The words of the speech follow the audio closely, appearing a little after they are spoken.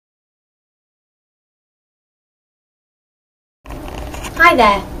Hi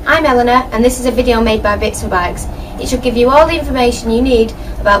there, I'm Eleanor and this is a video made by Bitzforbikes. It should give you all the information you need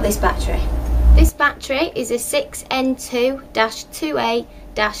about this battery. This battery is a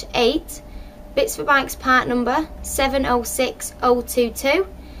 6N2-2A-8, Bitzforbikes part number 706022.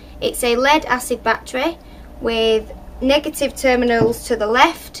 It's a lead acid battery with negative terminals to the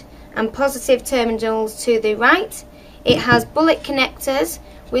left and positive terminals to the right. It has bullet connectors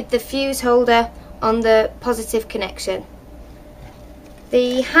with the fuse holder on the positive connection.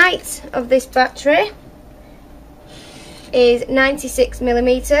 The height of this battery is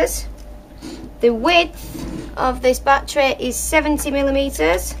 96mm. The width of this battery is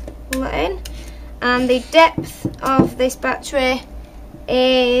 70mm, pull that in, and the depth of this battery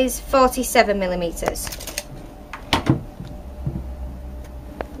is 47mm.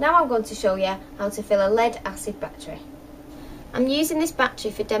 Now I'm going to show you how to fill a lead acid battery. I'm using this battery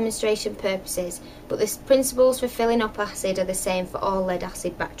for demonstration purposes, but the principles for filling up acid are the same for all lead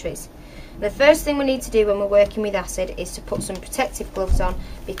acid batteries. The first thing we need to do when we're working with acid is to put some protective gloves on,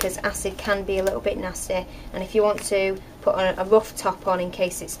 because acid can be a little bit nasty, and if you want to put a rough top on in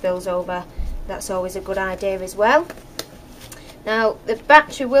case it spills over, that's always a good idea as well. Now the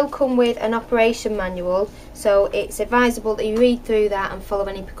battery will come with an operation manual, so it's advisable that you read through that and follow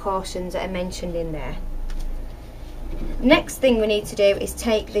any precautions that are mentioned in there. Next thing we need to do is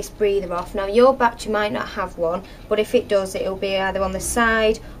take this breather off. Now your battery might not have one, but if it does, it'll be either on the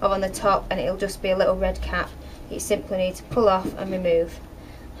side or on the top, and it'll just be a little red cap. You simply need to pull off and remove,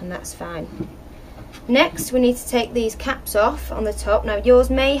 and that's fine. Next we need to take these caps off on the top. Now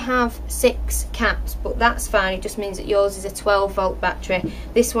yours may have 6 caps, but that's fine, it just means that yours is a 12-volt battery.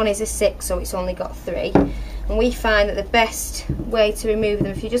 This one is a 6, so it's only got 3. And we find that the best way to remove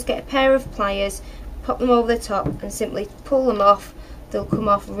them, if you just get a pair of pliers, pop them over the top and simply pull them off, they'll come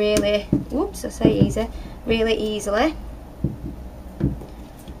off really, really easily.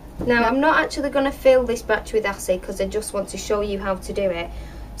 Now I'm not actually going to fill this battery with acid because I just want to show you how to do it.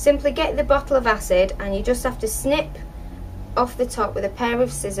 Simply get the bottle of acid and you just have to snip off the top with a pair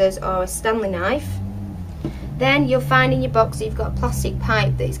of scissors or a Stanley knife. Then you'll find in your box that you've got a plastic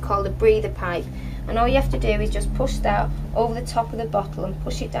pipe that is called a breather pipe, and all you have to do is just push that over the top of the bottle and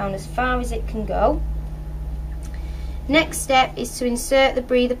push it down as far as it can go. Next step is to insert the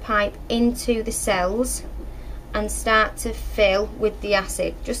breather pipe into the cells and start to fill with the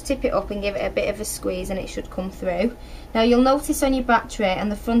acid. Just tip it up and give it a bit of a squeeze and it should come through. Now you'll notice on your battery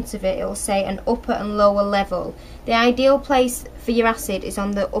and the front of it, it will say an upper and lower level. The ideal place for your acid is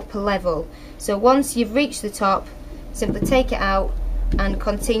on the upper level. So once you've reached the top, simply take it out and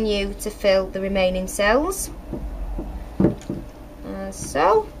continue to fill the remaining cells, as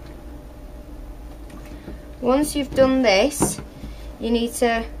so. Once you've done this, you need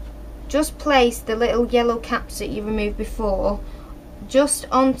to just place the little yellow caps that you removed before just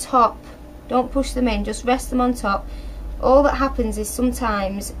on top. Don't push them in, just rest them on top. All that happens is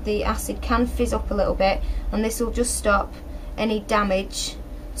sometimes the acid can fizz up a little bit, and this will just stop any damage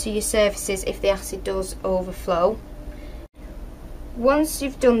to your surfaces if the acid does overflow. Once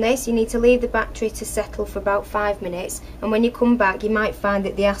you've done this, you need to leave the battery to settle for about 5 minutes, and when you come back you might find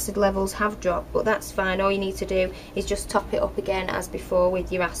that the acid levels have dropped, but that's fine. All you need to do is just top it up again as before with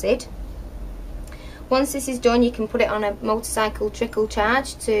your acid. Once this is done, you can put it on a motorcycle trickle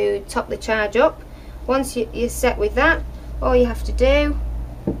charge to top the charge up. Once you're set with that, all you have to do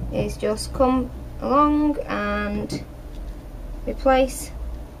is just come along and replace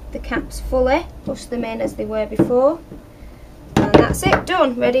the caps fully, push them in as they were before. And that's it,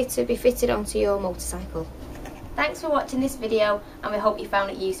 done, ready to be fitted onto your motorcycle. Thanks for watching this video and we hope you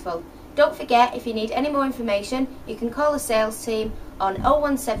found it useful. Don't forget, if you need any more information, you can call the sales team on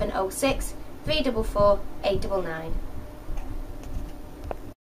 01706 344 899.